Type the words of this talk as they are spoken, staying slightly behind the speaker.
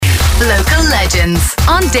Local legends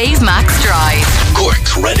on Dave Max Drive.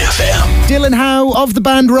 Cork's Red FM. Dylan Howe of the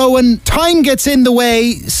band Rowan. Time gets in the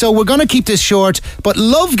way, so we're going to keep this short, but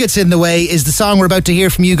Love Gets in the Way is the song we're about to hear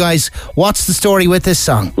from you guys. What's the story with this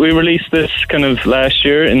song? We released this kind of last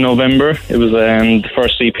year in November. It was the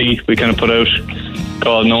first EP we kind of put out,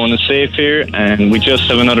 called No One Is Safe Here, and we just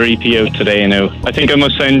have another EP out today now. I think I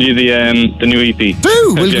must send you the new EP.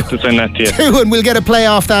 Do! We'll have to send that to you. Do, and we'll get a play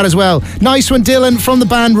off that as well. Nice one, Dylan, from the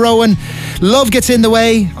band Rowan. Love Gets in the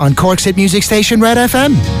Way on Cork's hit music station Red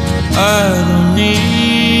FM. I don't need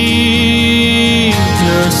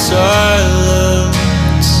your silence.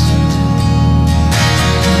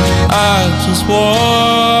 I just wanna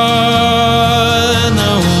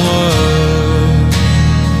work.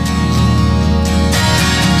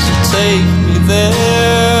 So take me there,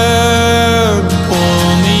 pull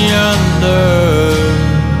me under.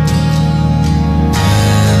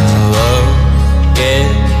 And love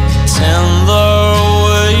gets in the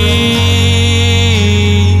way.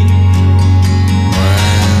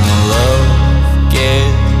 When love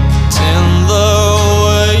gets in the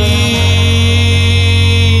way.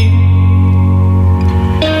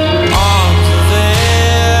 Arms are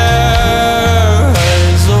there,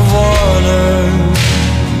 eyes of water,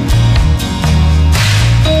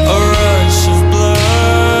 a rush of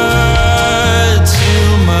blood to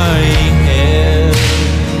my head.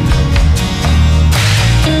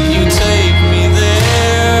 You take me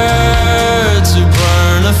there to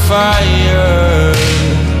burn a fire.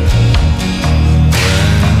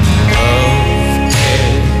 When love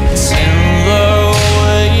gets in the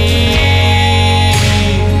way.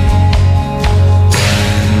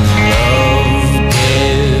 When love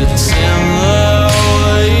gets in the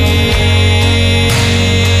way.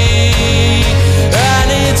 And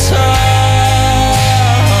it's hard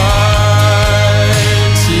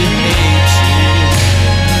to hate you.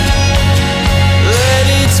 Let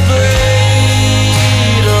its blade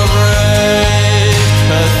of red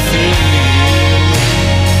cut through you.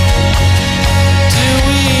 Do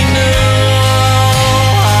we know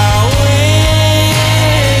how it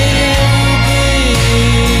will be?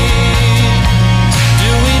 Do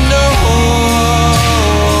we know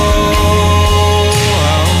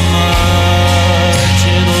how much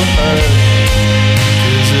it'll hurt?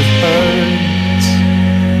 'Cause it hurts.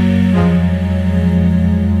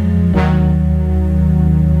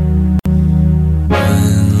 When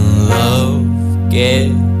love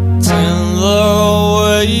gets in the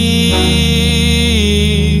way.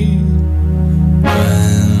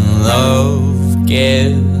 When love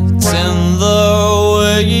gets in the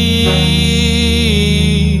way.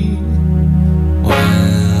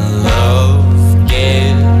 When love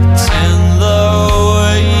gets in the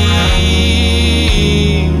way.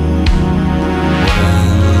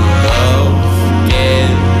 When love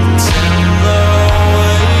gets in the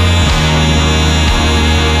way.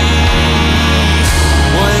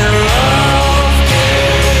 When love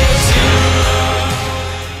gets in the way.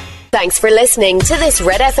 Thanks for listening to this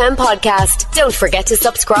Red FM podcast. Don't forget to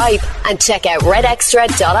subscribe and check out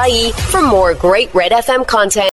redextra.ie for more great Red FM content.